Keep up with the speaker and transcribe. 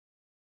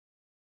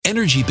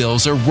energy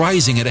bills are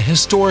rising at a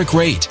historic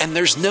rate, and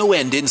there's no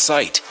end in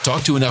sight.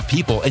 Talk to enough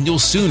people and you'll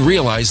soon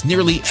realize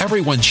nearly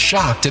everyone's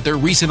shocked at their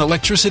recent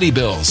electricity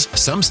bills.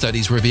 Some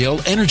studies reveal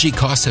energy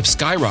costs have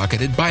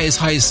skyrocketed by as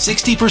high as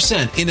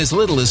 60% in as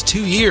little as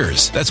 2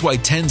 years. That's why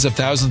tens of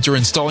thousands are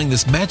installing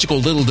this magical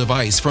little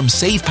device from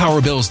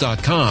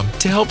SavePowerBills.com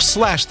to help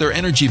slash their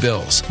energy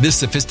bills. This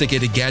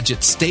sophisticated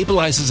gadget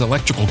stabilizes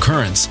electrical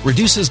currents,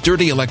 reduces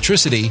dirty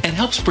electricity, and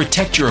helps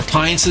protect your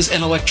appliances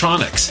and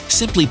electronics.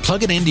 Simply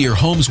plug it into your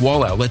home's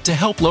wall outlet to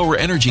help lower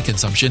energy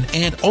consumption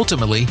and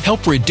ultimately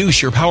help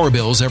reduce your power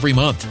bills every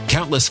month.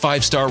 Countless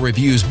 5-star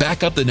reviews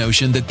back up the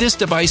notion that this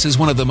device is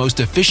one of the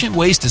most efficient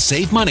ways to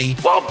save money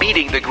while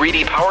beating the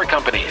greedy power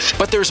companies.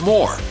 But there's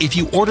more. If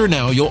you order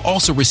now, you'll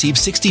also receive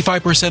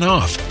 65%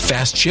 off,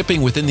 fast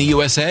shipping within the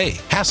USA,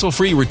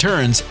 hassle-free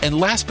returns, and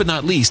last but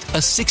not least, a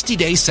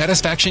 60-day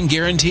satisfaction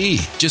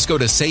guarantee. Just go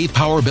to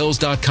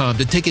SavePowerBills.com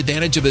to take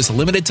advantage of this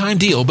limited time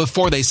deal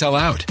before they sell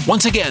out.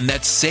 Once again,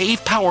 that's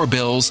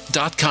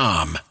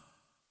SavePowerBills.com.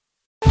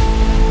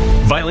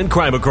 Violent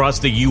crime across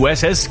the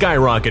U.S. has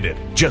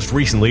skyrocketed. Just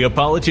recently, a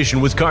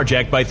politician was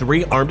carjacked by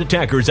 3 armed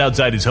attackers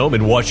outside his home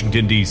in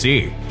Washington,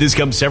 D.C. This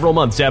comes several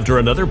months after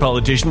another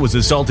politician was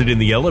assaulted in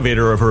the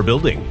elevator of her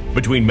building.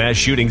 Between mass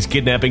shootings,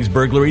 kidnappings,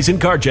 burglaries,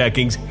 and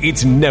carjackings,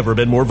 it's never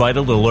been more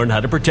vital to learn how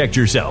to protect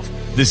yourself.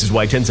 This is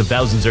why tens of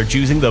thousands are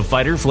choosing the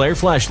Fighter Flare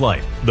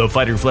flashlight. The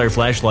Fighter Flare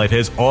flashlight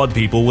has awed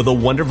people with a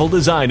wonderful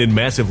design and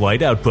massive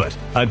light output.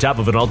 On top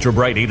of an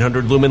ultra-bright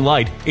 800-lumen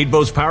light, it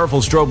boasts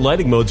powerful strobe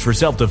lighting modes for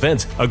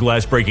self-defense, a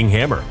glass-breaking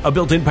hammer, a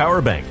built-in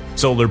power bank,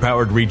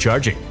 solar-powered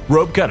recharging,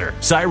 rope cutter,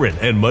 siren,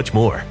 and much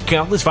more.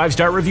 Countless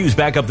 5-star reviews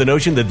back up the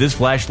notion that this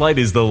flashlight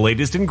is the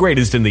latest and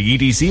greatest in the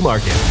EDC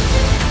market.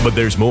 But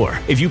there's more.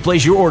 If you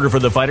place your order for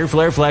the Fighter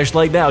Flare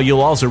flashlight now,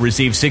 you'll also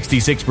receive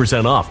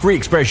 66% off, free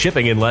express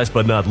shipping, and last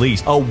but not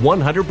least, a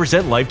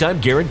 100% lifetime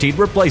guaranteed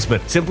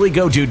replacement. Simply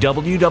go to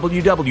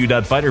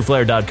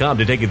www.fighterflare.com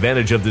to take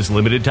advantage of this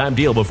limited time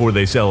deal before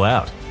they sell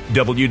out.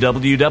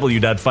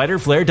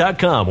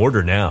 www.fighterflare.com.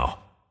 Order now.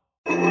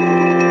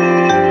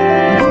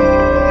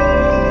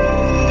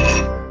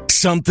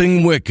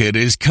 Something wicked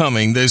is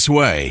coming this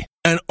way,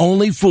 and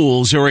only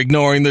fools are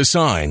ignoring the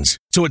signs.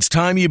 So it's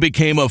time you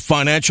became a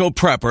financial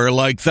prepper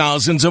like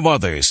thousands of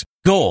others.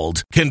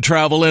 Gold can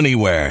travel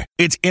anywhere.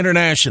 It's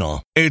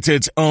international. It's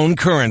its own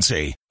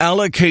currency.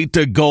 Allocate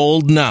to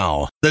gold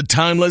now, the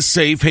timeless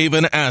safe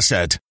haven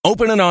asset.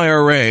 Open an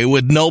IRA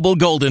with Noble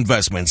Gold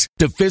Investments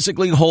to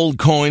physically hold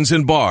coins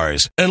and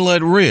bars and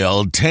let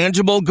real,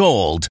 tangible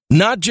gold,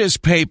 not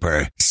just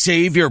paper,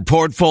 save your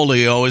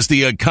portfolio as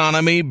the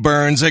economy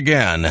burns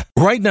again.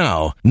 Right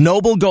now,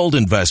 Noble Gold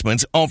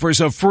Investments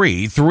offers a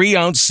free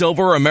 3-ounce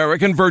silver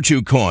American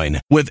Virtue coin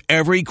with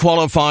every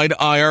qualified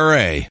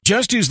IRA.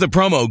 Just use the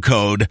promo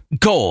code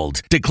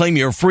GOLD to claim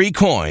your free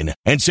coin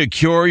and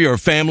secure your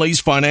family's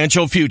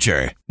financial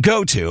future.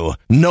 Go to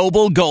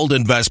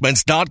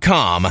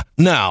NobleGoldInvestments.com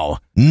now.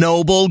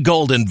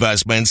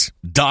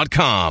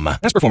 NobleGoldInvestments.com.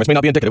 Past performance may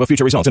not be indicative of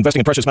future results. Investing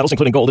in precious metals,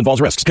 including gold, involves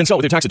risks. Consult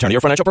with your tax attorney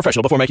or financial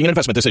professional before making an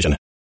investment decision.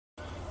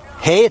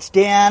 Hey, it's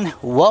Dan.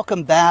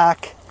 Welcome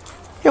back.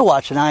 You're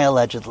watching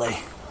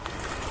iAllegedly.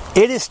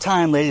 It is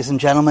time, ladies and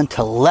gentlemen,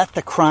 to let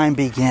the crime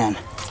begin.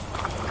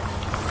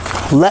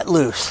 Let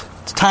loose.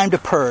 It's time to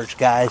purge,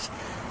 guys.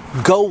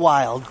 Go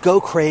wild.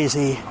 Go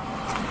crazy.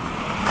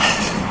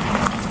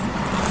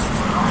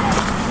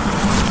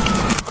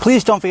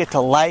 Please don't forget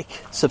to like,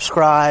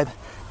 subscribe.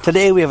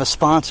 Today we have a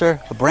sponsor,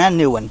 a brand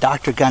new one,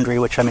 Dr. Gundry,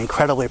 which I'm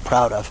incredibly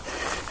proud of.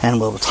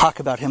 And we'll talk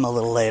about him a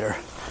little later.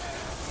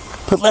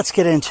 But let's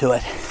get into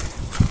it.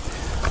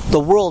 The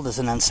world is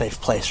an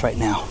unsafe place right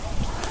now.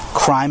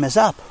 Crime is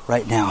up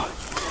right now.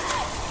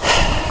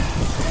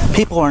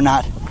 People are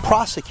not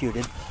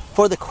prosecuted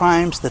for the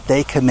crimes that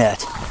they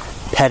commit.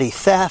 Petty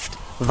theft,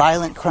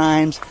 violent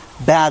crimes,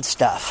 bad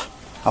stuff.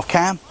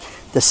 Okay?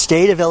 The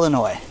state of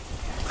Illinois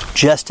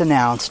just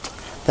announced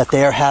that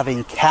they are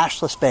having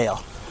cashless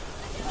bail.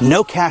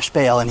 No cash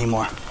bail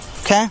anymore.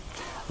 Okay?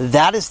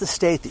 That is the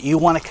state that you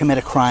want to commit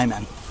a crime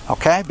in.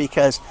 Okay?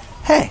 Because,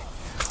 hey,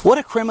 what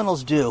do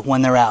criminals do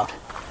when they're out?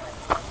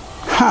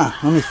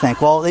 Let me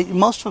think. Well,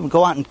 most of them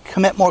go out and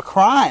commit more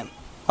crime.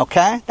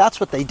 Okay? That's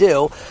what they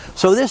do.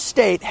 So this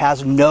state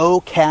has no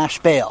cash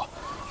bail.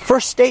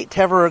 First state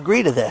to ever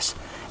agree to this.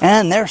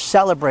 And they're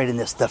celebrating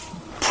this. The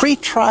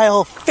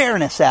Pretrial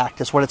Fairness Act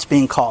is what it's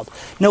being called.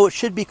 No, it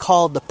should be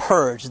called the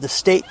Purge. The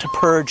state to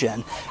purge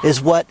in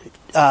is what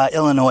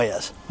Illinois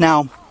is.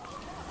 Now,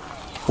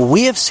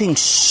 we have seen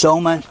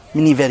so many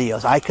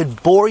videos. I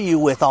could bore you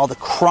with all the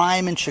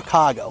crime in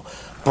Chicago.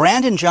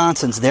 Brandon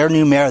Johnson's their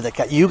new mayor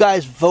that you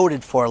guys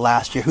voted for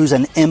last year, who's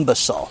an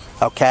imbecile,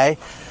 okay?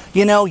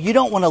 You know, you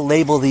don't want to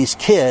label these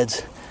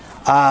kids,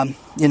 and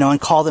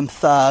call them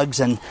thugs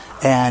and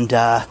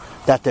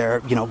that they're,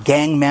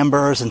 gang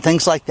members and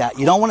things like that.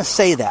 You don't want to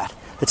say that.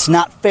 It's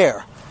not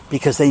fair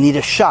because they need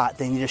a shot.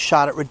 They need a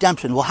shot at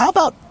redemption. Well, how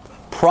about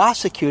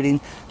prosecuting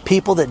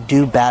people that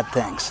do bad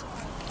things?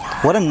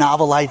 What a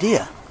novel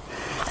idea.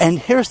 And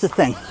here's the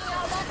thing.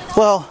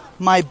 Well,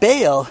 my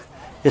bail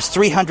is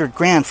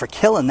 $300,000 for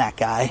killing that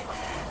guy,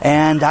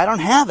 and I don't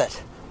have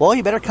it. Well,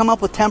 you better come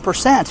up with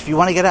 10% if you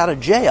want to get out of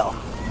jail.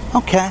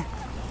 Okay.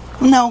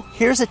 No,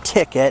 here's a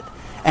ticket,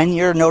 and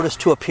you're notice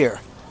to appear.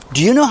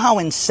 Do you know how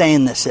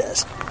insane this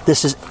is?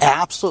 This is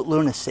absolute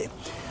lunacy.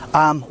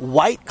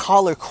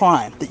 White-collar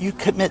crime that you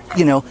commit,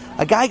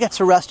 a guy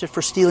gets arrested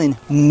for stealing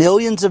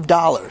millions of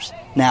dollars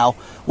now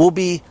will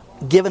be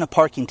given a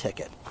parking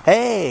ticket.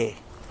 Hey,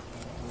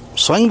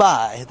 swing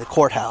by the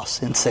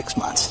courthouse in 6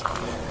 months.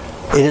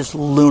 It is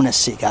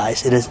lunacy,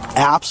 guys. It is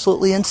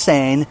absolutely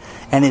insane,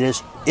 and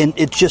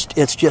it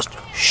just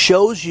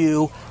shows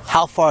you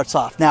how far it's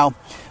off. Now,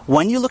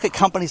 when you look at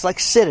companies like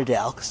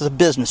Citadel, this is a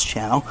business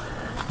channel,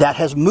 that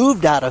has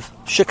moved out of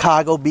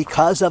Chicago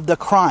because of the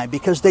crime,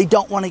 because they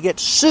don't want to get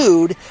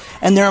sued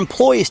and their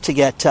employees to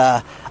get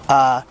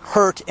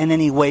hurt in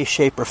any way,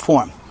 shape, or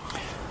form.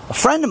 A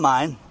friend of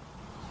mine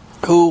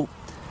who,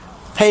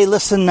 hey,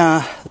 listen,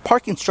 the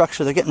parking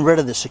structure, they're getting rid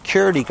of the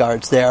security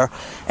guards there,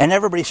 and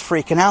everybody's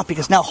freaking out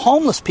because now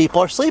homeless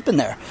people are sleeping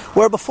there,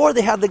 where before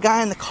they had the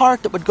guy in the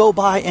cart that would go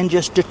by and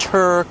just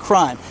deter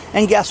crime.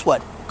 And guess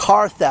what?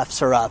 Car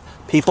thefts are up.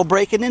 People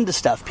breaking into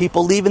stuff.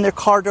 People leaving their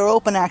car door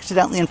open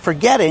accidentally and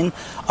forgetting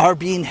are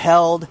being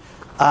held,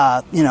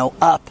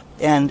 up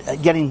and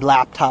getting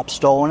laptops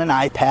stolen and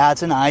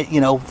iPads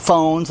and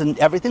phones and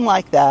everything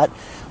like that.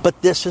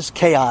 But this is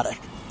chaotic.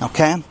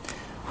 Okay.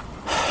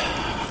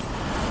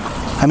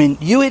 I mean,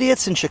 you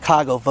idiots in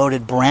Chicago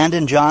voted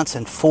Brandon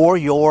Johnson for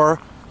your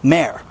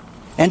mayor.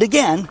 And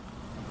again,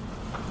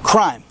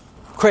 crime.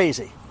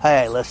 Crazy.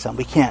 Hey, listen,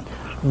 we can't,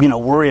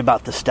 worry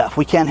about this stuff.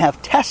 We can't have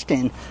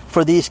testing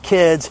for these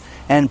kids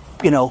and,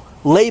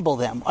 label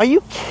them. Are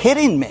you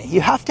kidding me?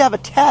 You have to have a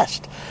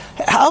test.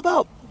 How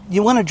about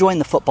you want to join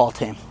the football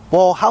team?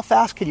 Well, how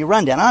fast can you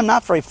run, Dan? I'm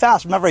not very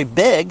fast. I'm not very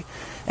big.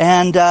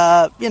 And,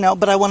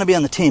 but I want to be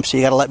on the team, so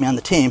you got to let me on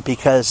the team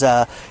because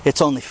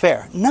it's only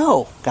fair.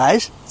 No,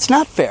 guys, it's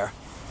not fair.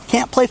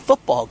 Can't play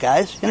football,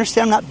 guys. You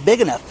understand? I'm not big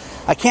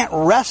enough. I can't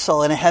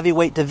wrestle in a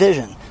heavyweight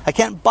division. I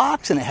can't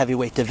box in a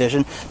heavyweight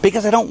division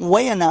because I don't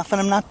weigh enough and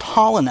I'm not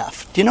tall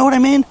enough. Do you know what I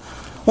mean?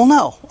 Well,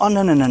 no. Oh,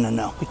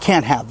 no. We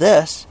can't have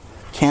this.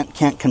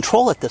 Can't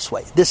control it this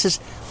way. This is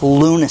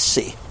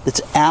lunacy.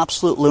 It's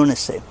absolute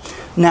lunacy.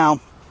 Now,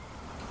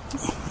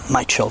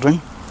 my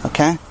children,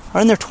 okay,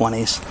 are in their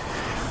 20s.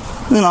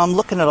 I'm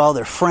looking at all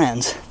their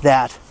friends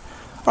that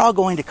are all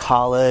going to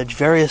college,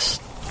 various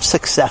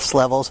success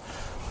levels,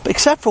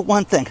 except for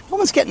one thing. No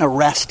one's getting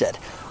arrested.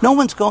 No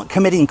one's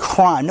committing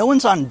crime. No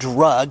one's on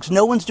drugs.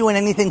 No one's doing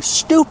anything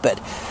stupid.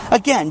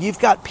 Again, you've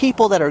got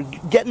people that are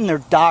getting their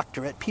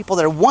doctorate, people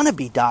that want to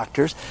be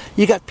doctors.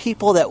 You got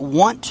people that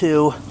want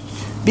to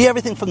be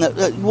everything from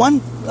the one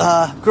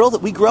girl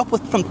that we grew up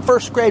with from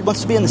first grade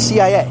wants to be in the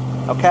CIA,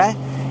 okay,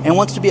 and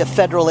wants to be a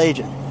federal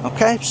agent,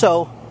 okay.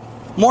 So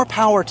more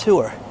power to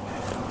her.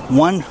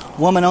 One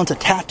woman owns a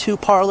tattoo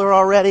parlor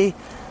already.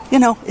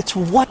 It's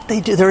what they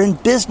do. They're in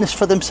business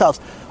for themselves,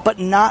 but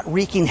not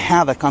wreaking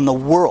havoc on the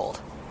world.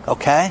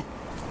 Okay?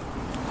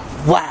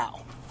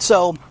 Wow.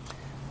 So,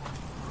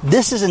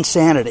 this is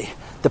insanity.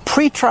 The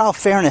Pretrial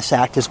Fairness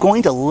Act is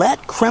going to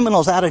let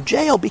criminals out of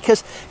jail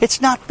because it's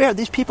not fair.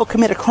 These people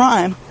commit a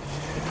crime,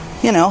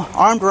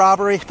 armed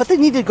robbery, but they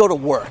need to go to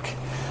work.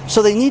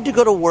 So they need to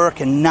go to work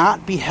and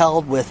not be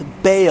held with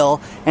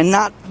bail and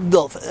not,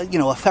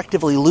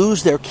 effectively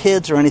lose their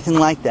kids or anything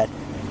like that.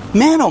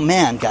 Man, oh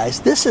man,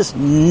 guys, this is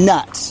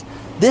nuts.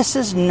 This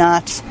is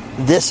nuts.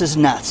 This is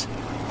nuts.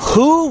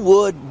 Who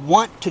would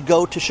want to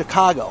go to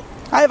Chicago?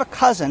 I have a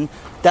cousin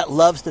that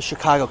loves the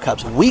Chicago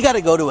Cubs. We got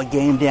to go to a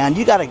game, Dan.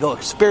 You got to go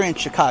experience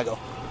Chicago.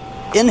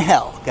 In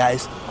hell,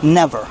 guys.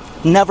 Never.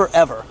 Never,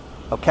 ever.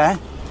 Okay?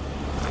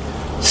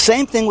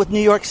 Same thing with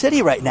New York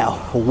City right now.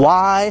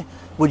 Why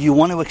would you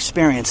want to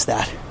experience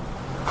that?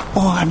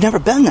 Oh, I've never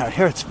been there.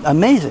 Here, it's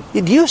amazing.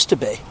 It used to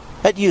be.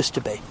 It used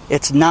to be.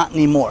 It's not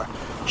anymore.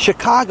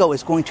 Chicago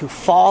is going to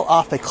fall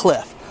off a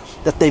cliff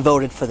that they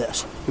voted for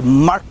this.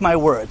 Mark my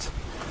words.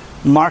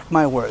 Mark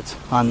my words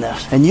on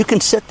this. And you can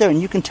sit there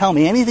and you can tell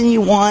me anything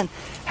you want,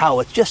 how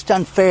it's just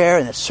unfair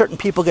and that certain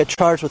people get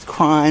charged with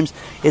crimes.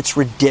 It's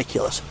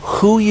ridiculous.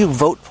 Who you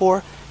vote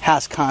for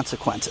has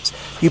consequences.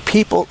 You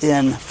people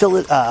in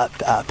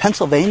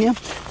Pennsylvania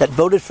that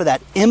voted for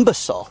that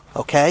imbecile,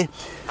 okay,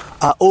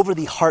 over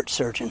the heart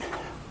surgeon.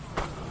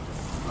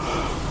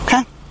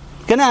 Okay?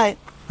 Good night.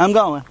 I'm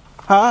going.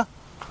 Huh?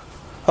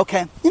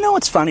 Okay. You know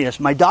what's funny is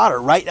my daughter,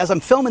 right, as I'm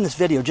filming this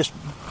video,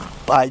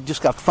 I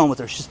just got off the phone with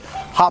her. She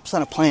hops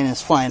on a plane and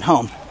is flying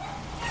home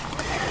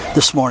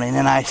this morning.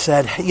 And I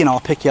said, I'll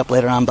pick you up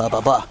later on, blah,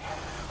 blah, blah.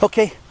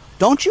 Okay,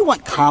 don't you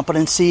want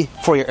competency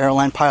for your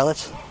airline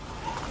pilots?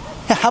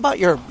 Yeah, how about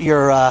your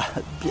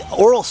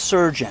oral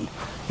surgeon,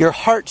 your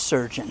heart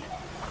surgeon,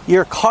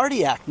 your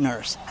cardiac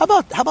nurse? How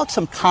about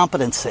some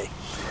competency?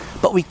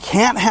 But we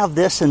can't have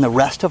this in the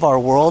rest of our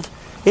world.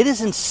 It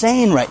is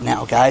insane right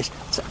now, guys.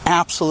 It's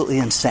absolutely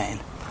insane.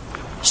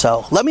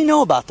 So let me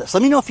know about this.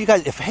 Let me know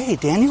hey,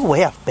 Dan, you're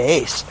way off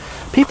base.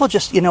 People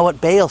just,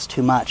 bail's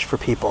too much for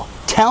people.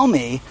 Tell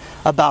me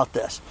about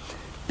this.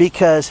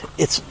 because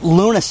it's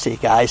lunacy,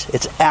 guys.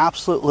 It's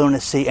absolute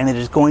lunacy, and it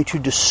is going to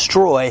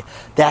destroy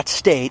that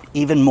state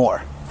even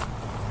more.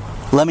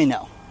 Let me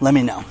know. Let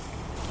me know.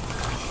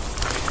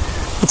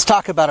 Let's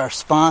talk about our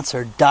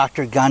sponsor,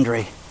 Dr.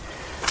 Gundry.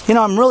 You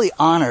know, I'm really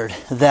honored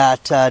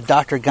that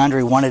Dr.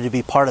 Gundry wanted to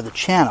be part of the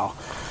channel.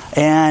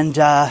 And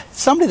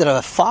somebody that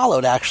I've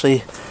followed, actually,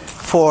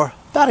 for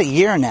about a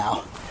year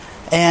now.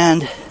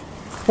 And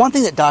one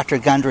thing that Dr.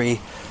 Gundry,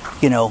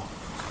 you know,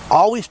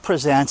 always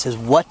presents is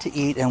what to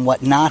eat and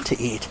what not to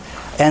eat.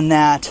 And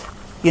that,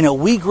 you know,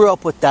 we grew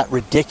up with that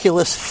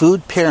ridiculous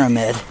food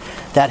pyramid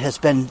that has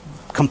been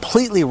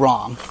completely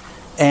wrong,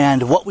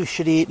 and what we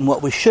should eat and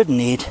what we shouldn't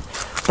eat.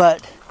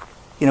 But,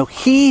 you know,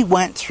 he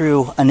went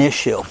through an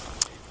issue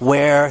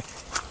where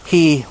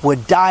he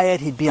would diet,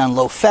 he'd be on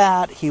low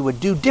fat, he would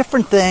do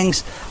different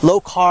things,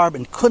 low carb,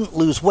 and couldn't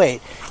lose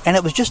weight. And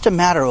it was just a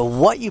matter of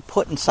what you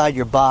put inside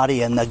your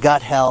body and the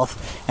gut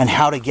health and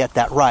how to get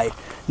that right.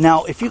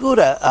 Now, if you go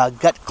to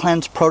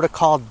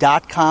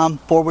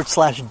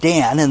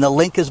gutcleanseprotocol.com/Dan, and the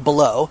link is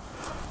below,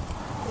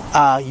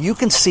 you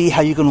can see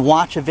how you can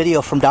watch a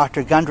video from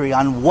Dr. Gundry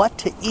on what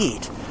to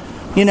eat.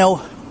 You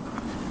know,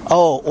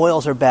 oh,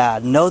 oils are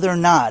bad. No, they're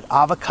not.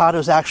 Avocado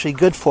is actually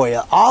good for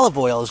you. Olive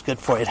oil is good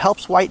for you. It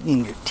helps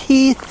whitening your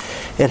teeth.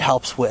 It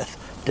helps with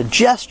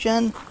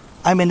digestion.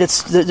 I mean,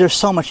 there's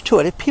so much to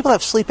it. If people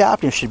have sleep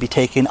apnea, should be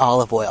taking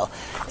olive oil.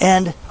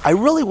 And I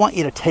really want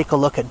you to take a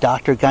look at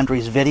Dr.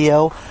 Gundry's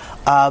video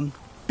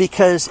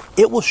because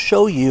it will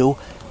show you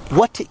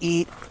what to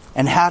eat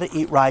and how to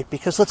eat right.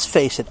 Because let's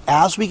face it,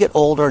 as we get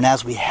older and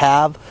as we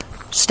have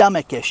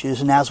stomach issues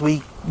and as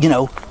we, you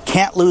know,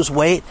 can't lose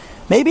weight,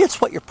 maybe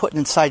it's what you're putting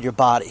inside your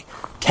body.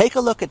 Take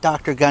a look at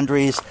Dr.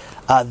 Gundry's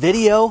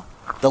video.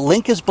 The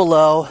link is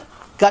below,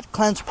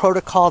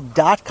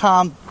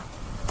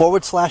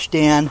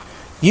 gutcleanseprotocol.com/Dan.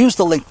 Use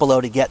the link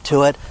below to get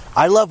to it.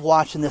 I love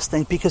watching this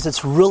thing because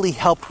it's really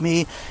helped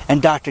me,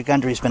 and Dr.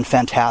 Gundry's been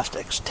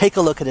fantastic. So take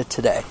a look at it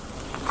today.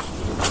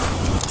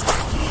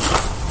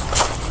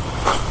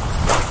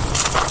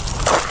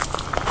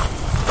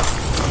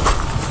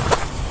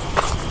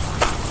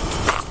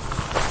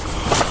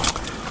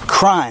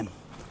 Crime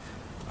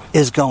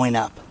is going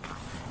up.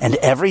 And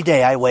every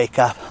day I wake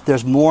up,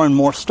 there's more and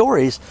more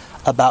stories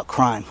about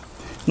crime.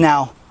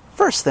 Now,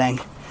 first thing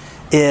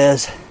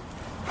is,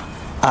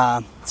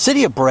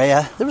 City of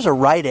Brea, there was a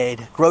Rite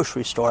Aid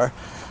grocery store,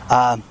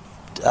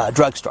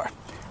 drugstore.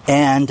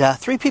 And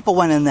 3 people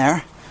went in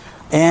there,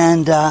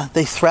 and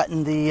they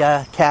threatened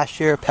the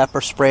cashier,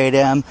 pepper sprayed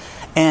him,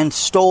 and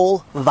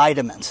stole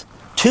vitamins.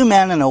 2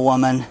 men and a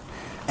woman,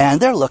 and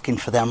they're looking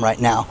for them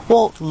right now.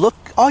 Well, look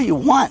all you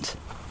want,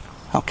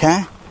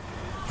 okay?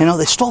 You know,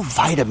 they stole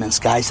vitamins,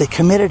 guys. They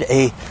committed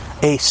a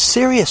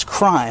serious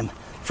crime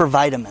for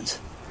vitamins.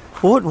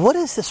 What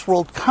is this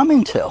world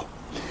coming to?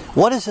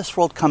 What is this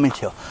world coming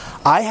to?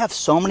 I have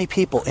so many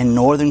people in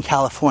Northern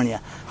California,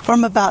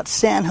 from about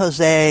San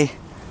Jose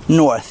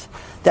north,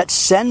 that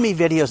send me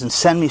videos and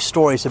send me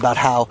stories about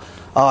how,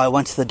 oh, I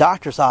went to the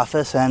doctor's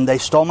office and they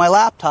stole my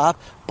laptop,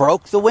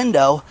 broke the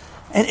window,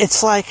 and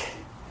it's like,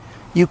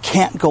 you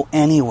can't go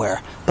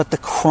anywhere, but the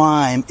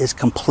crime is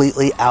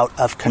completely out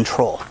of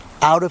control.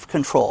 Out of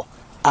control.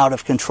 Out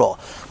of control.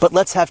 But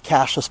let's have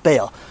cashless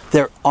bail.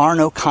 There are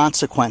no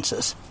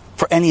consequences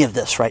for any of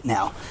this right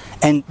now.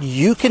 And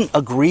you can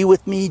agree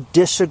with me,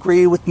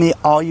 disagree with me,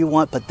 all you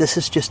want, but this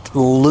is just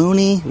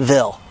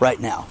Looneyville right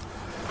now.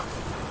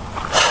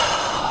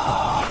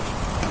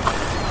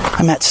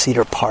 I'm at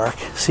Cedar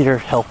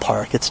Hill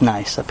Park. It's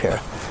nice up here.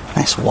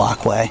 Nice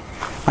walkway.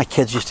 My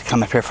kids used to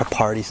come up here for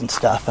parties and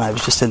stuff, and I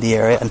was just in the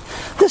area. And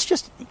this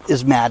just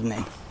is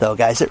maddening, though,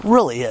 guys. It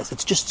really is.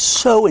 It's just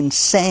so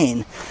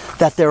insane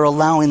that they're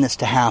allowing this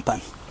to happen.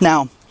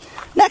 Now,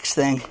 next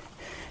thing,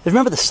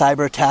 remember the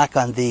cyber attack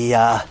on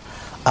the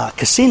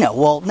casino?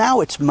 Well, now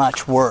it's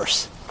much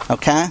worse,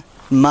 okay?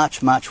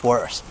 Much, much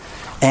worse.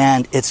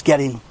 And it's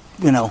getting,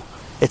 you know,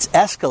 it's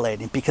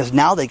escalating because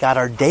now they got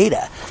our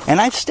data.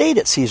 And I've stayed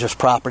at Caesars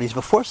Properties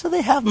before, so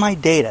they have my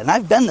data. And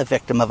I've been the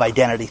victim of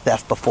identity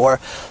theft before.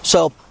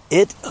 So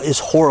it is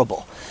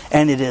horrible.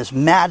 And it is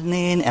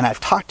maddening. And I've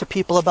talked to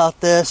people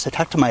about this. I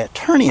talked to my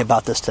attorney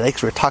about this today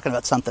because we were talking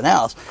about something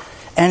else.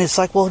 And it's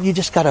like, well, you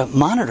just got to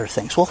monitor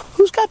things. Well,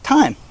 who's got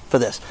time for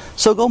this?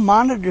 So go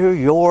monitor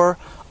your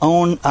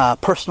own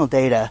personal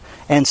data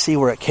and see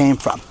where it came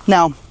from.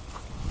 Now,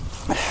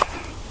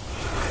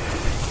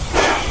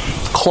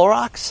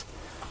 Clorox,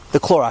 the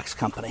Clorox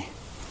company,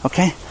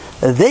 okay?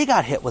 They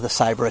got hit with a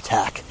cyber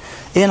attack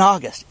in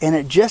August, and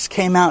it just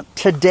came out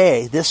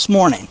today, this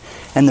morning.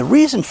 And the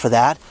reason for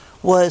that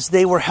was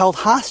they were held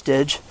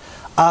hostage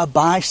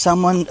by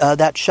someone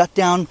that shut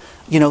down,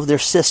 you know, their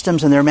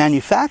systems and their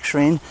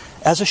manufacturing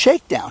as a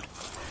shakedown.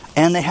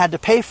 And they had to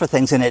pay for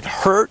things, and it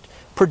hurt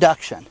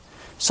production.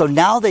 So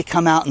now they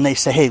come out and they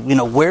say, hey, you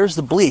know, where's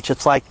the bleach?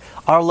 It's like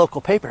our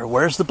local paper.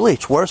 Where's the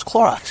bleach? Where's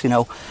Clorox? You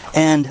know,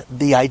 and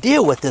the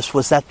idea with this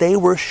was that they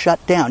were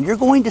shut down. You're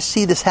going to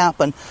see this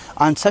happen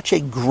on such a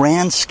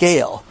grand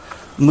scale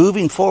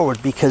moving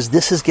forward, because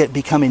this is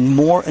becoming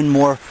more and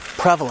more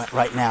prevalent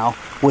right now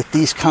with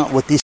these.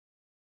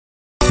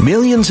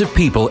 Millions of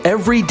people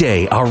every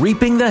day are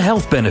reaping the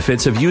health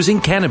benefits of using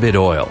cannabis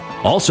oil,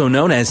 also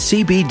known as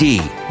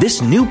CBD.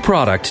 This new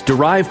product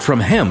derived from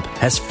hemp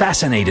has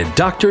fascinated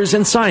doctors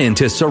and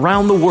scientists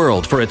around the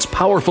world for its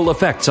powerful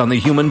effects on the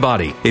human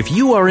body. If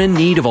you are in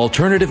need of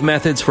alternative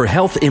methods for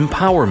health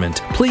empowerment,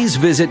 please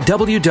visit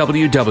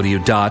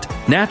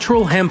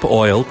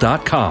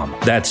www.naturalhempoil.com.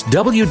 That's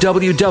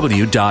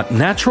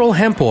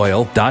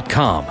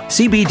www.naturalhempoil.com.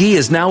 CBD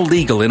is now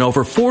legal in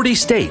over 40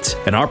 states,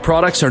 and our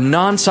products are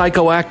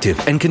non-psychoactive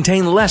and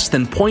contain less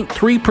than 0.3%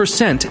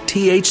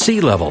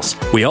 THC levels.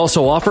 We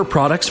also offer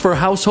products for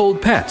household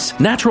pets.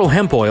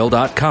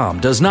 NaturalHempOil.com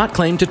does not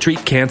claim to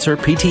treat cancer,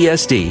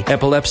 PTSD,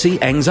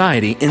 epilepsy,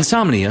 anxiety,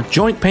 insomnia,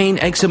 joint pain,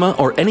 eczema,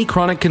 or any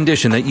chronic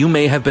condition that you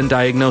may have been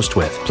diagnosed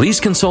with.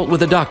 Please consult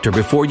with a doctor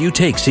before you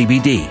take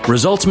CBD.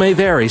 Results may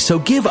vary, so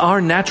give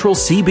our natural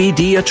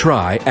CBD a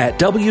try at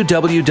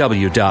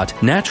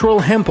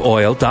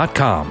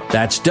www.naturalhempoil.com.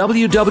 That's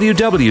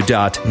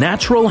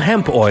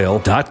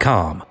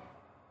www.naturalhempoil.com.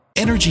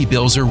 Energy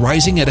bills are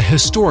rising at a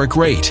historic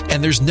rate,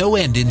 and there's no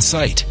end in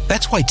sight.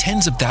 That's why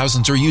tens of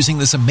thousands are using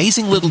this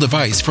amazing little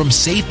device from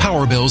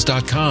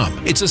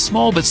SavePowerBills.com. It's a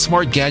small but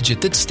smart gadget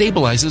that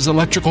stabilizes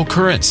electrical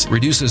currents,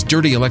 reduces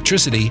dirty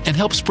electricity, and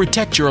helps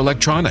protect your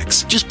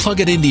electronics. Just plug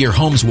it into your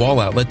home's wall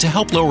outlet to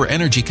help lower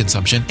energy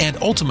consumption and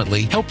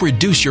ultimately help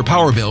reduce your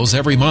power bills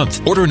every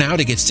month. Order now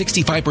to get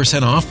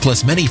 65% off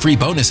plus many free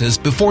bonuses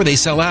before they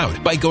sell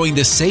out by going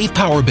to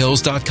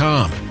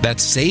SavePowerBills.com.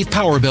 That's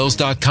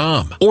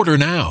SavePowerBills.com. Order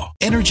now.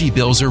 Energy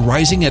bills are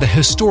rising at a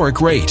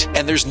historic rate,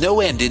 and there's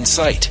no end in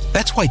sight.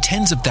 That's why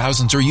tens of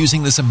thousands are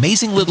using this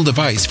amazing little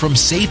device from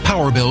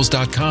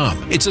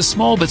SavePowerBills.com. It's a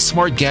small but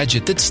smart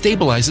gadget that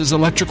stabilizes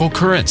electrical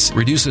currents,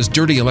 reduces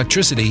dirty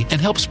electricity, and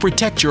helps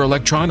protect your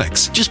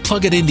electronics. Just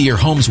plug it into your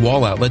home's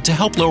wall outlet to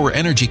help lower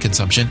energy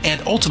consumption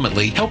and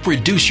ultimately help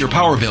reduce your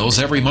power bills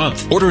every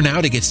month. Order now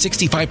to get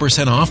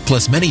 65% off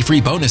plus many free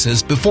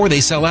bonuses before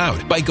they sell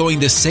out by going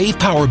to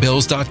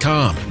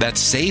SavePowerBills.com.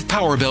 That's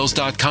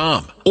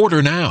SavePowerBills.com.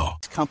 Order now.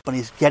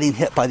 Companies getting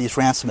hit by these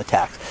ransom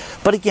attacks.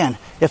 But again,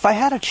 if I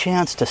had a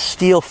chance to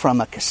steal from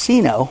a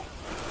casino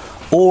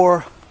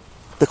or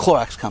the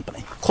Clorox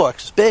company,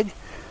 Clorox is big,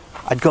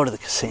 I'd go to the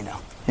casino,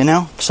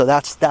 So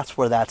that's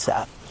where that's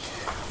at.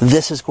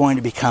 This is going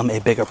to become a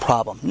bigger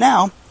problem.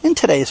 Now, in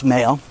today's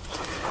mail,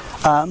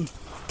 tell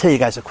you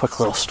guys a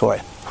quick little story.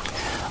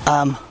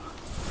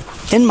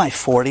 In my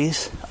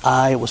 40s,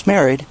 I was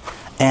married,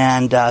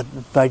 and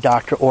my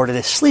doctor ordered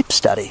a sleep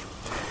study.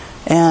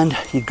 And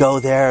you go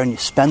there and you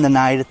spend the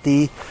night at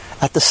the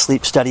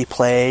sleep study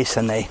place,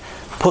 and they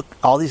put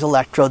all these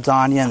electrodes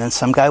on you, and then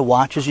some guy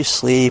watches you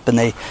sleep, and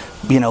they,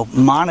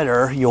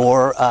 monitor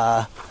your,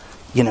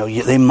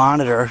 they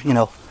monitor,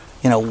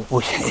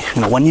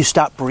 when you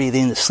stop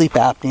breathing, the sleep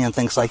apnea and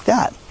things like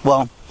that.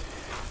 Well,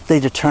 they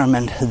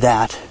determined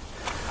that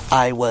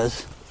I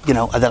was,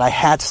 that I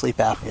had sleep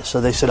apnea.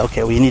 So they said,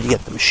 okay, well, you need to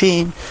get the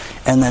machine,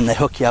 and then they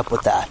hook you up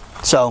with that.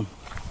 So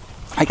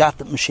I got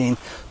the machine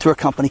through a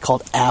company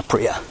called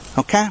Apria,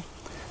 okay?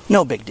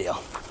 No big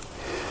deal.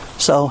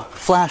 So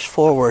flash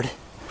forward,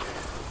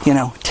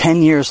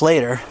 10 years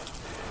later,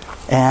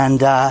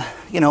 and,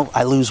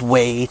 I lose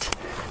weight.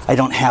 I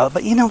don't have it.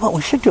 But you know what?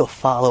 We should do a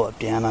follow-up,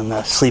 Dan, on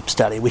the sleep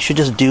study. We should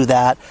just do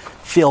that,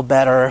 feel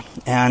better.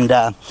 And,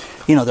 there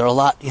are a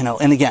lot,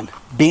 and again,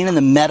 being in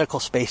the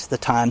medical space at the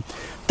time,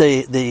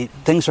 the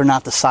things are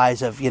not the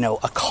size of,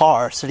 a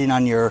car sitting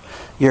on your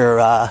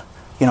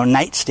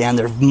nightstand.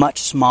 They're much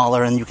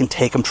smaller, and you can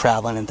take them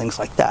traveling and things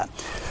like that.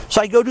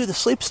 So I go do the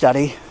sleep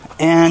study,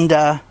 and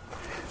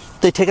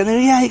they take it.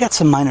 Yeah, you got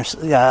some minor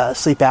sleep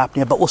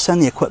apnea, but we'll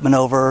send the equipment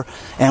over,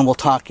 and we'll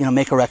talk.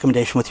 Make a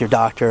recommendation with your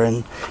doctor,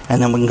 and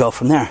then we can go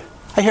from there.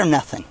 I hear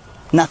nothing.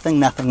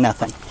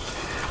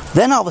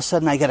 Then all of a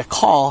sudden, I get a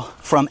call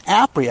from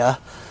Apria,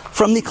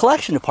 from the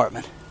collection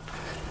department.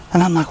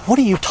 And I'm like, what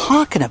are you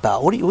talking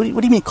about? What do you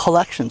mean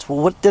collections? Well,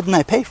 what didn't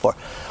I pay for?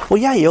 Well,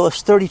 yeah, you owe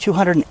us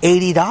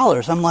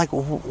 $3,280. I'm like,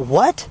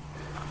 what?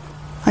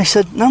 I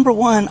said, number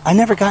one, I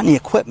never got any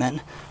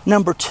equipment.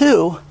 Number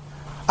two,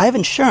 I have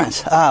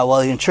insurance. Well,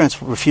 the insurance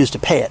refused to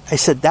pay it. I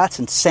said, that's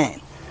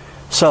insane.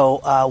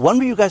 So when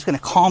were you guys going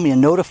to call me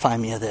and notify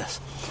me of this?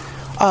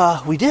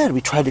 We did.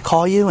 We tried to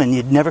call you, and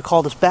you'd never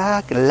called us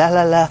back. La,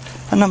 la, la.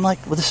 And I'm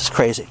like, well, this is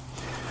crazy.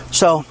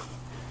 So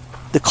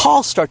the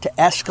calls start to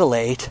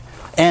escalate,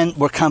 and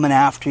we're coming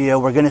after you,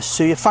 we're going to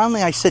sue you.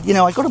 Finally, I said,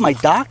 I go to my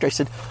doctor. I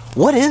said,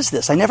 what is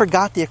this? I never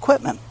got the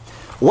equipment.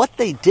 What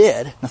they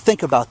did, now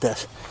think about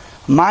this.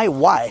 My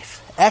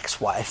wife,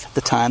 ex-wife at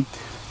the time,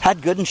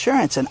 had good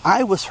insurance, and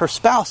I was her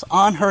spouse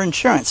on her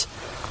insurance.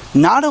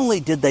 Not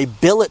only did they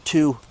bill it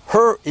to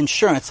her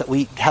insurance, that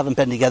we haven't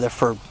been together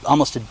for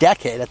almost a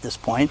decade at this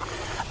point,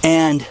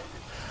 and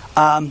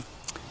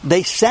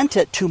they sent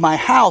it to my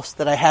house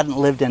that I hadn't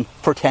lived in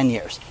for 10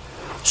 years.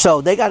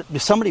 So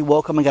somebody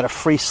woke up and got a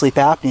free sleep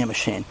apnea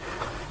machine.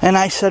 And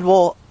I said,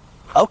 well,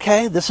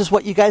 okay, this is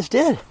what you guys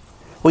did.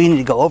 Well, you need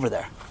to go over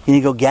there. You need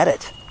to go get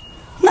it.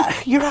 No,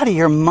 you're out of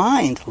your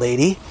mind,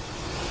 lady.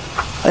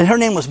 And her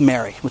name was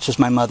Mary, which is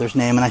my mother's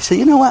name. And I said,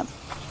 you know what,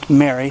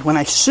 Mary, when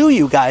I sue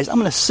you guys, I'm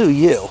going to sue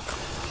you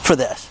for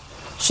this.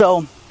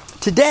 So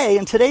today,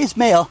 in today's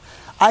mail,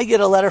 I get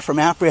a letter from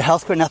Apria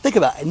Healthcare. Now think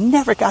about it. I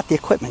never got the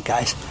equipment,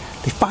 guys.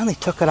 They finally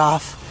took it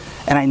off,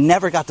 and I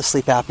never got the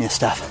sleep apnea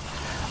stuff.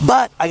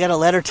 But I got a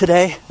letter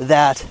today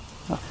that,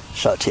 I'll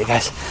show it to you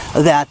guys,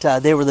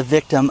 that they were the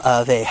victim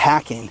of a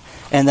hacking,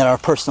 and that our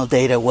personal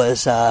data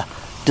was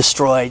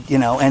destroyed,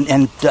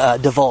 and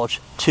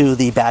divulged to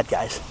the bad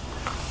guys.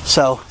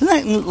 So, isn't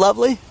that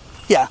lovely?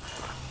 Yeah.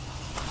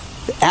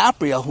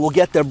 Apria will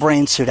get their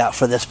brain suit out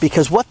for this,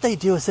 because what they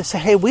do is they say,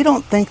 hey, we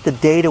don't think the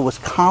data was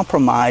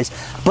compromised,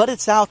 but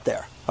it's out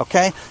there,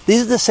 okay?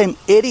 These are the same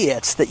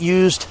idiots that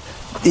used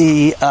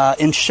the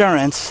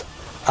insurance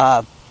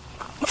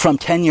from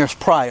 10 years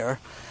prior,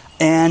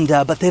 and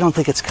but they don't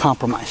think it's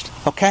compromised,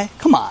 okay?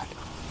 Come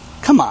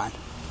on,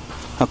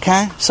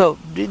 okay? So,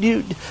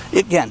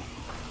 again,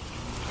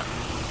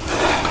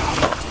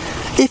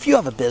 if you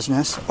have a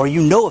business, or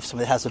you know of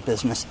somebody that has a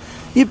business,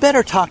 you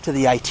better talk to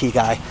the IT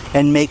guy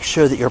and make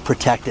sure that you're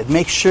protected.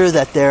 Make sure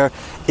that there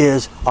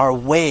are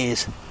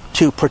ways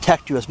to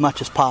protect you as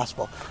much as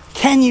possible.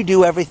 Can you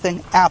do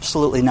everything?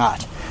 Absolutely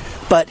not.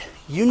 But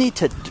you need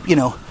to,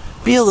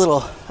 be a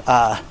little,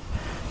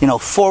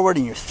 forward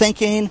in your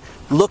thinking.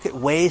 Look at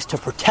ways to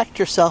protect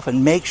yourself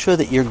and make sure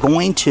that you're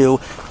going to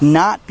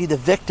not be the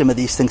victim of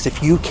these things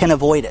if you can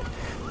avoid it.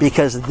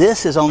 Because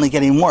this is only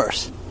getting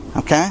worse,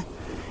 okay?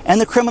 And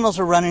the criminals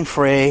are running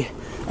free,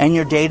 and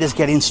your data is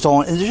getting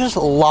stolen. It's just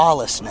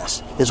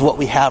lawlessness is what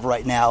we have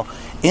right now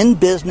in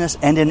business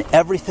and in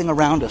everything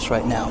around us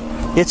right now.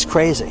 It's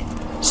crazy.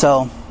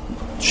 So,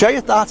 share your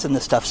thoughts on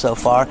this stuff so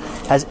far.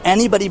 Has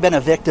anybody been a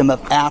victim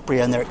of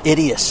Apria and their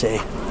idiocy?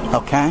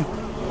 Okay?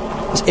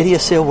 Is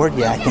idiocy a word?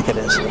 Yeah, I think it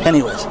is.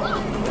 Anyways.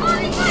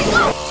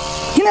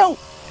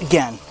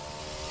 Again,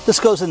 this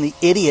goes in the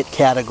idiot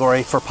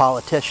category for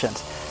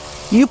politicians.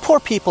 You poor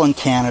people in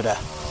Canada,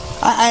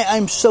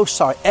 I'm so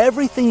sorry.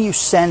 Everything you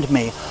send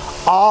me,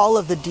 all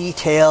of the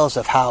details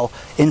of how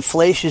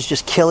inflation is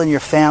just killing your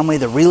family,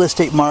 the real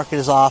estate market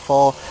is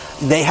awful.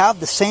 They have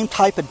the same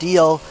type of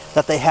deal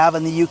that they have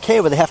in the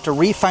UK, where they have to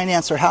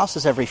refinance their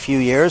houses every few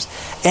years.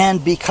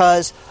 And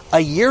because a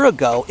year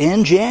ago,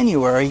 in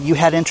January, you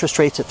had interest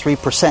rates at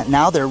 3%.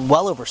 Now they're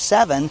well over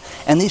 7%,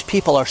 and these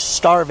people are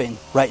starving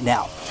right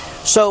now.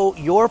 So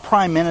your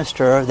Prime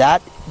Minister,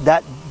 that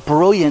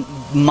brilliant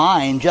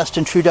mind,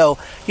 Justin Trudeau,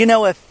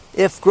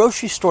 if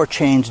grocery store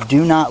chains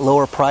do not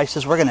lower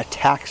prices, we're going to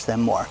tax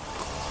them more.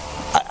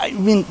 I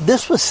mean,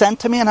 this was sent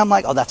to me, and I'm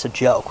like, oh, that's a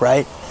joke,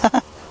 right?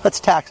 Let's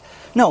tax.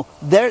 No,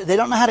 they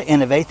don't know how to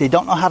innovate. They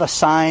don't know how to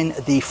sign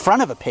the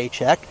front of a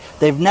paycheck.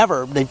 They've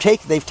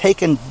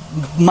taken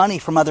money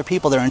from other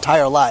people their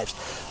entire lives.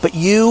 But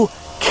you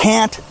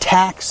can't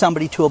tax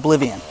somebody to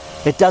oblivion.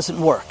 It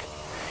doesn't work.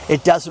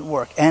 It doesn't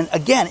work. And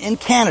again, in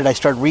Canada, I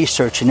started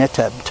researching it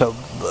to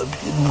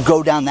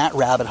go down that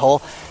rabbit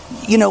hole.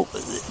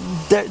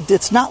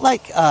 It's not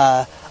like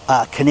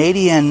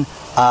Canadian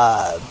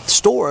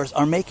stores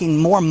are making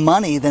more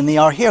money than they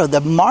are here. The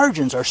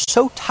margins are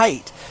so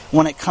tight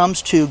when it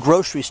comes to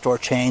grocery store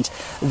chains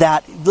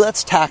that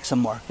let's tax them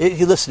more.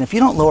 Listen, if you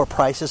don't lower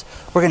prices,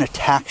 we're going to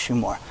tax you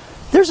more.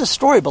 There's a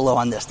story below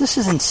on this. This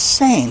is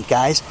insane,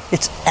 guys.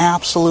 It's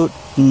absolute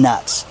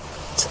nuts.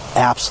 It's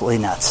absolutely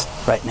nuts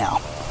right now.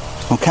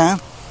 Okay?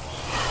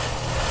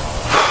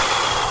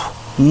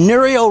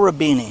 Nouriel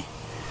Roubini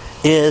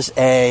is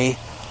a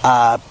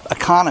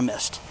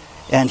economist,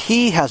 and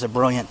he has a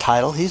brilliant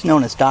title. He's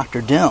known as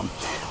Dr. Doom.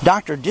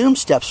 Dr. Doom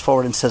steps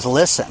forward and says,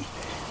 listen,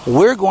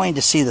 we're going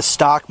to see the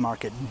stock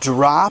market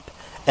drop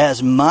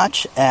as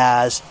much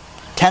as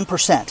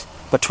 10%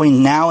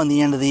 between now and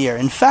the end of the year.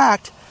 In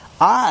fact,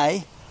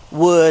 I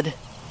would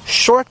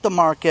short the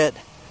market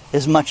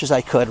as much as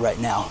I could right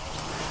now,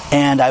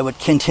 and I would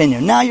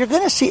continue. Now, you're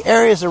going to see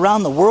areas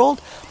around the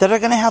world that are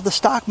going to have the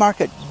stock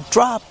market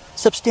drop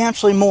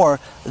substantially more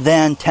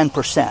than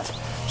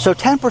 10%. So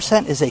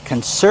 10% is a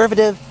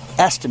conservative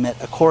estimate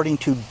according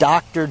to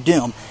Dr.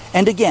 Doom.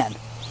 And again,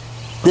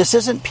 this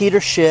isn't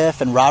Peter Schiff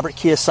and Robert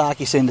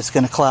Kiyosaki saying it's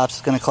going to collapse,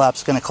 it's going to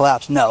collapse, it's going to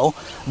collapse. No,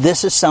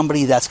 this is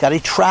somebody that's got a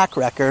track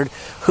record,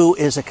 who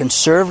is a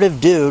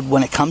conservative dude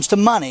when it comes to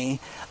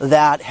money,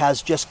 that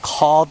has just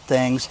called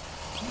things,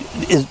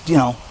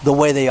 the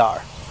way they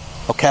are.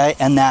 Okay?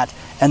 And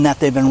that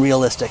they've been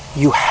realistic.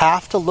 You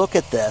have to look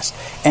at this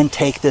and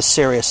take this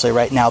seriously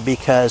right now,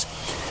 because,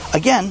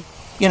 again,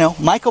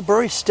 Michael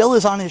Burry still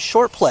is on his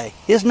short play.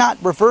 He has not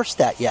reversed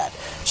that yet.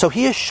 So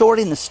he is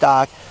shorting the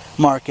stock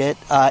market.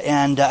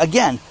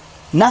 Again,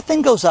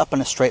 nothing goes up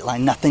in a straight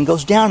line. Nothing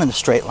goes down in a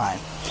straight line.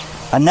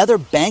 Another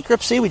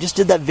bankruptcy, we just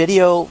did that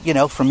video,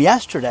 from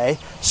yesterday.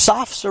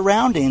 Soft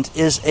Surroundings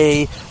is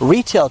a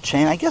retail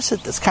chain. I guess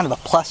it's kind of a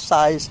plus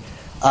size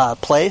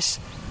place.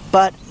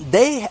 But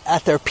they,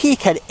 at their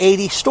peak, had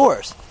 80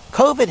 stores.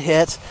 COVID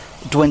hits,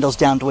 dwindles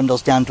down to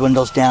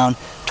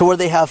where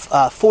they have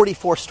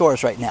 44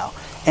 stores right now.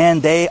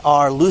 and they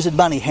are losing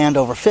money hand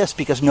over fist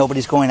because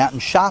nobody's going out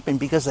and shopping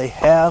because they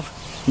have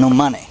no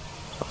money.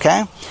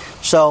 Okay?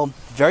 So,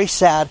 very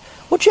sad.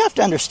 What you have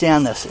to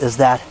understand this is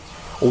that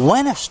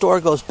when a store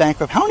goes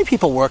bankrupt, how many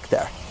people work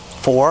there?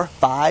 4,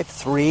 5,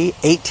 3,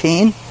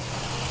 18?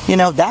 You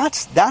know,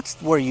 that's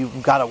where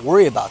you've got to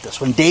worry about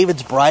this. When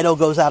David's Bridal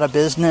goes out of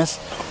business,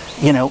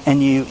 you know,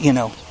 and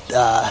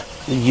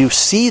you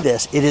see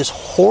this, it is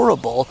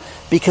horrible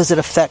because it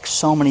affects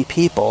so many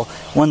people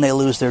when they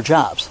lose their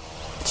jobs.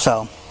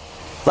 So,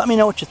 let me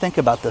know what you think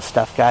about this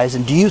stuff, guys.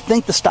 And do you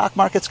think the stock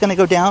market's going to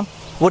go down?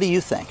 What do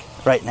you think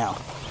right now?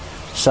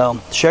 So,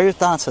 share your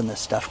thoughts on this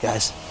stuff,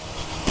 guys.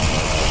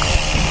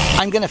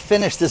 I'm going to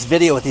finish this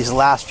video with these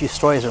last few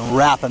stories and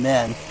wrap them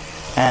in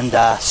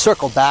and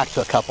circle back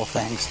to a couple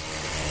things.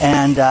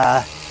 And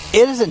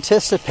it is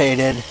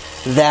anticipated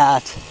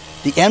that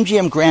the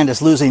MGM Grand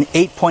is losing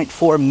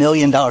 $8.4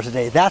 million a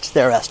day. That's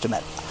their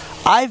estimate.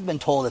 I've been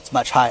told it's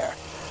much higher.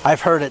 I've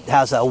heard it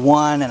has a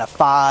 1 and a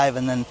 5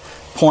 and then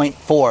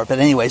 0.4. But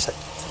anyways,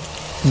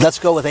 let's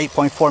go with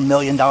 $8.4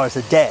 million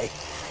a day.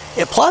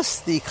 Plus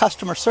the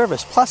customer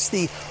service, plus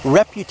the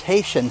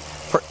reputation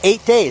for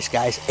 8 days,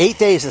 guys. 8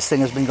 days this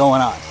thing has been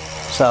going on.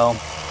 So,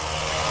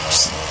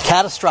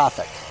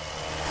 catastrophic.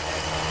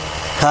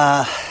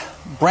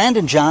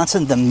 Brandon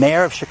Johnson, the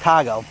mayor of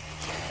Chicago,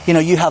 you know,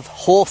 you have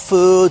Whole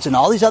Foods and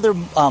all these other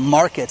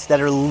markets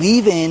that are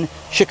leaving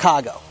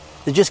Chicago.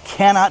 They just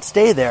cannot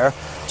stay there.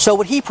 So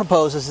what he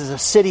proposes is a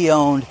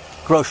city-owned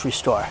grocery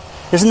store.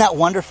 Isn't that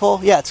wonderful?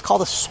 Yeah, it's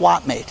called a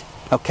swap mate,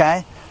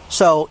 okay?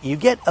 So you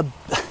get a...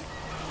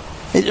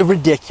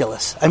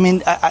 ridiculous. I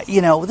mean,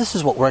 you know, this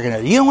is what we're going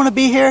to do. You don't want to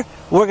be here?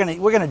 We're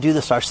going to do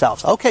this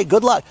ourselves. Okay,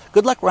 good luck.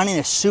 Good luck running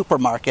a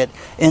supermarket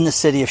in the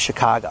city of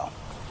Chicago.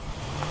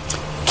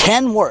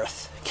 Ken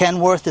Worth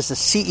is the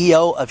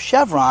CEO of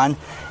Chevron,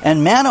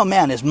 and man, oh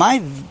man, is my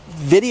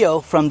video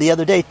from the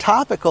other day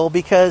topical,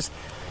 because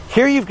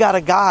here you've got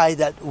a guy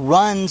that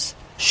runs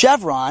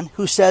Chevron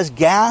who says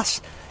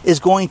gas is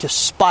going to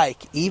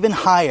spike even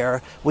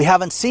higher. We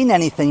haven't seen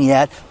anything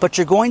yet, but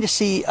you're going to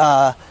see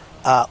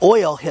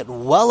oil hit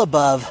well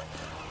above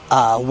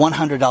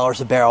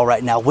 $100 a barrel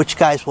right now, which,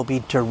 guys, will be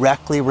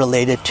directly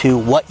related to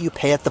what you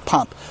pay at the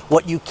pump,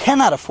 what you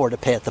cannot afford to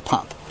pay at the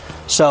pump.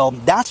 So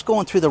that's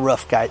going through the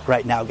roof, guys,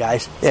 right now,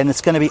 guys, and it's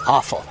going to be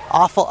awful,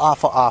 awful,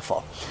 awful,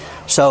 awful.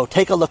 So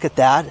take a look at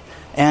that,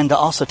 and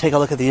also take a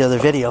look at the other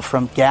video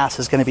from gas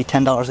is going to be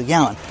 $10 a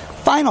gallon.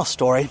 Final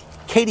story,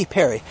 Katy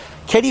Perry.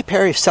 Katy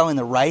Perry is selling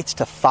the rights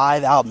to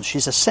 5 albums.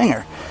 She's a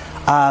singer,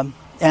 and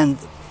I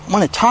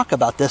want to talk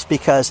about this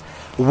because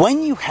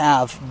when you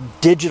have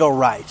digital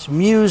rights,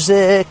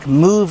 music,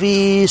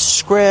 movies,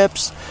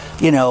 scripts,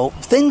 you know,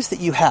 things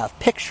that you have,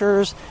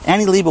 pictures,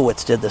 Annie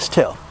Leibovitz did this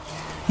too.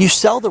 You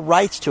sell the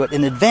rights to it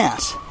in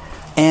advance.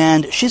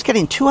 And she's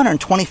getting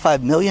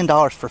 $225 million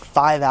for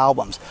 5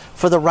 albums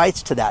for the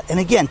rights to that. And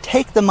again,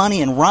 take the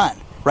money and run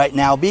right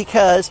now,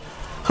 because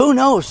who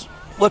knows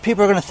what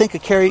people are going to think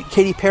of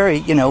Katy Perry,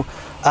 you know,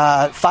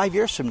 5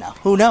 years from now.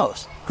 Who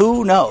knows?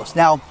 Who knows?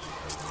 Now,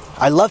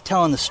 I love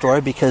telling the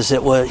story because he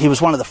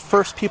was one of the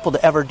first people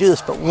to ever do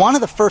this, but one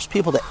of the first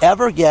people to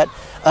ever get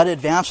an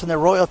advance on their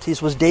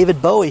royalties was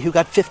David Bowie, who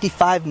got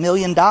 $55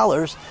 million,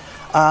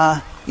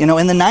 you know,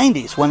 in the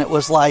 90s when it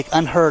was like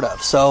unheard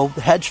of. So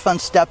the hedge fund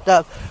stepped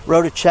up,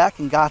 wrote a check,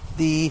 and got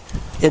the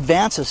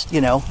advances,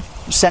 you know,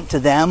 sent to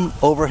them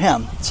over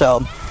him.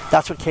 So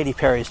that's what Katy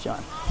Perry's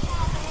doing.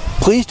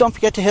 Please don't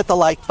forget to hit the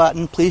like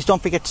button. Please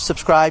don't forget to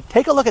subscribe.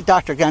 Take a look at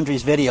Dr.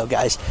 Gundry's video,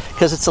 guys,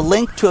 because it's a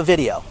link to a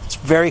video. It's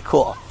very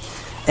cool.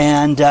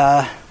 And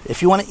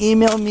if you want to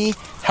email me,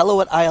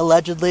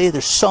 hello@iallegedly.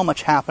 There's so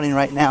much happening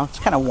right now. It's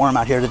kind of warm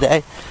out here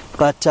today.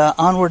 But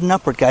onward and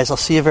upward, guys. I'll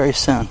see you very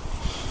soon.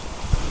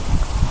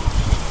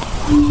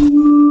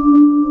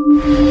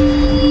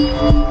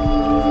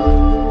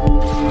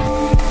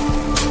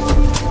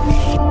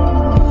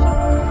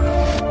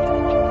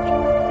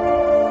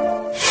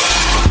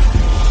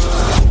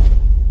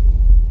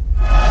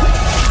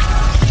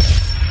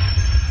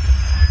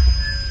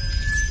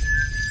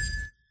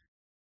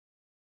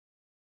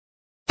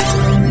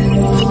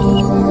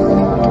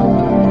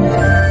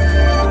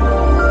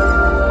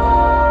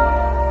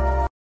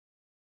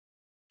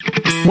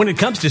 When it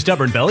comes to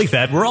stubborn belly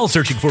fat, we're all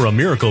searching for a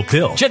miracle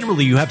pill.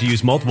 Generally, you have to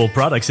use multiple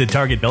products that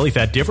target belly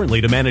fat differently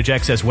to manage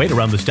excess weight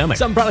around the stomach.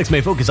 Some products may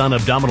focus on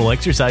abdominal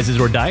exercises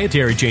or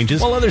dietary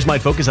changes, while others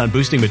might focus on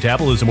boosting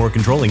metabolism or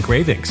controlling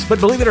cravings. But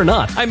believe it or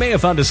not, I may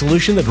have found a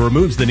solution that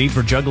removes the need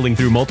for juggling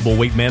through multiple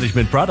weight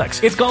management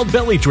products. It's called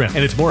Belly Trim,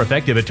 and it's more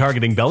effective at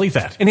targeting belly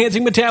fat,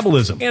 enhancing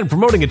metabolism, and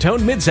promoting a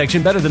toned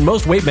midsection better than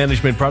most weight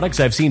management products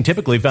I've seen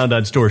typically found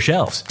on store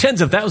shelves.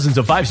 Tens of thousands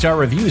of 5-star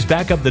reviews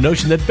back up the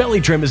notion that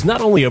Belly Trim is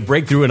not only a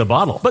breakthrough breakthrough in a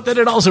bottle, but that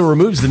it also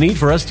removes the need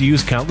for us to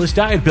use countless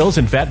diet pills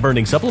and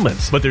fat-burning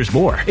supplements. But there's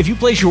more. If you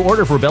place your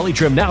order for Belly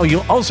Trim now,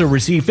 you'll also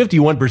receive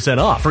 51%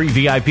 off, free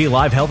VIP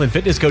live health and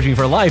fitness coaching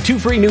for life, 2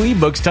 free new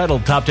ebooks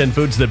titled Top 10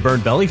 Foods That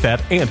Burn Belly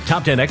Fat and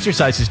Top 10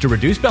 Exercises to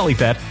Reduce Belly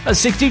Fat, a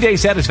 60-day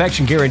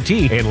satisfaction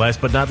guarantee, and last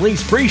but not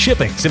least, free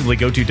shipping. Simply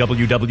go to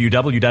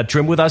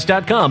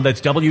www.trimwithus.com.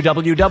 That's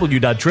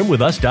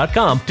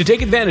www.trimwithus.com to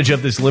take advantage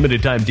of this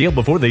limited time deal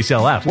before they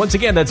sell out. Once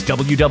again, that's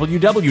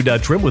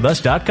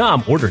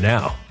www.trimwithus.com. Order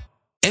now.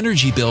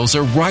 Energy bills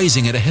are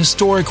rising at a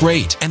historic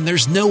rate, and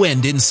there's no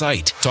end in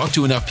sight. Talk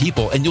to enough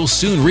people, and you'll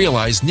soon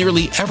realize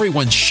nearly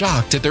everyone's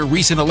shocked at their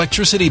recent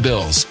electricity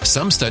bills.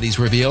 Some studies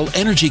reveal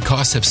energy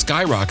costs have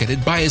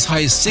skyrocketed by as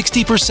high as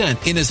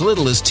 60% in as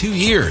little as 2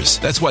 years.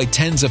 That's why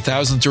tens of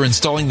thousands are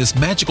installing this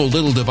magical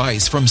little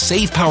device from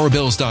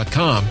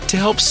SavePowerBills.com to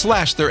help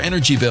slash their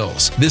energy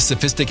bills. This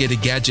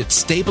sophisticated gadget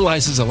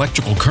stabilizes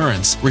electrical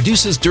currents,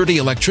 reduces dirty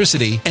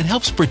electricity, and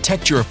helps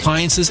protect your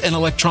appliances and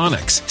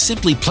electronics.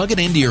 Simply plug it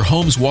into your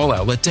home's wall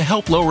outlet to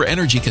help lower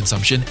energy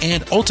consumption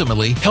and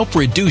ultimately help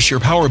reduce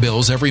your power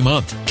bills every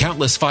month.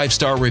 Countless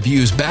 5-star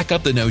reviews back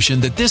up the notion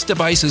that this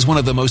device is one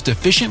of the most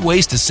efficient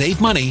ways to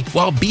save money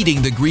while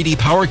beating the greedy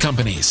power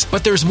companies.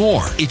 But there's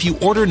more. If you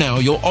order now,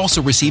 you'll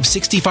also receive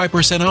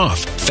 65% off,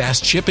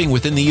 fast shipping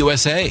within the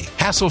USA,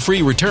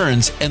 hassle-free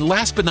returns, and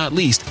last but not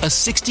least, a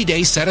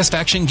 60-day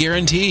satisfaction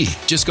guarantee.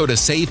 Just go to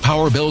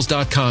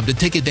SavePowerBills.com to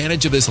take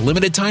advantage of this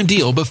limited time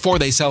deal before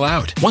they sell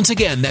out. Once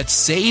again,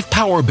 that's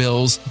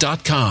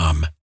SavePowerBills.com.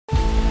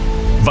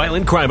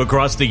 Violent crime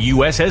across the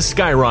U.S. has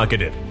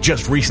skyrocketed.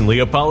 Just recently,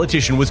 a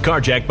politician was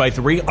carjacked by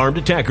 3 armed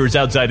attackers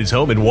outside his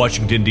home in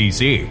Washington,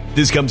 D.C.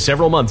 This comes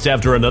several months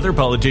after another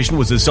politician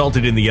was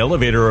assaulted in the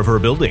elevator of her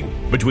building.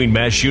 Between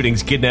mass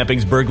shootings,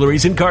 kidnappings,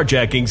 burglaries, and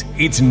carjackings,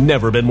 it's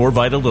never been more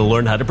vital to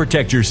learn how to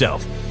protect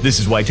yourself. This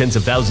is why tens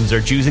of thousands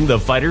are choosing the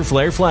Fighter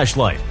Flare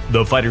flashlight.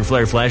 The Fighter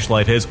Flare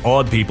flashlight has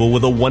awed people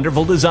with a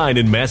wonderful design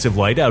and massive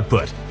light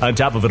output. On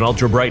top of an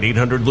ultra-bright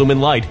 800-lumen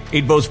light,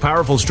 it boasts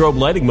powerful strobe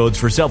lighting modes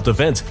for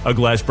self-defense, a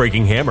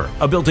glass-breaking hammer,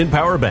 a built-in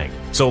power bank,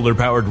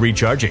 solar-powered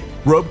recharging,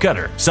 rope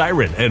cutter,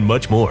 siren, and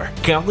much more.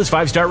 Countless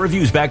 5-star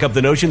reviews back up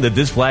the notion that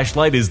this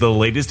flashlight is the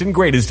latest and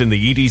greatest in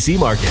the EDC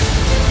market.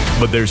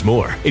 But there's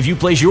more. If you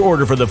place your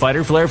order for the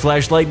Fighter Flare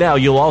flashlight now,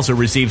 you'll also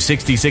receive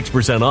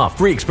 66% off,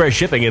 free express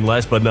shipping, and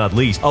last but not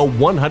least, a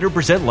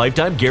 100%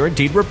 lifetime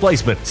guaranteed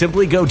replacement.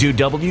 Simply go to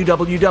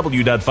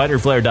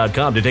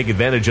www.fighterflare.com to take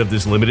advantage of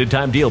this limited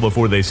time deal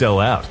before they sell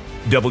out.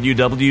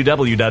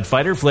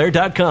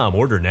 www.fighterflare.com.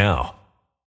 Order now.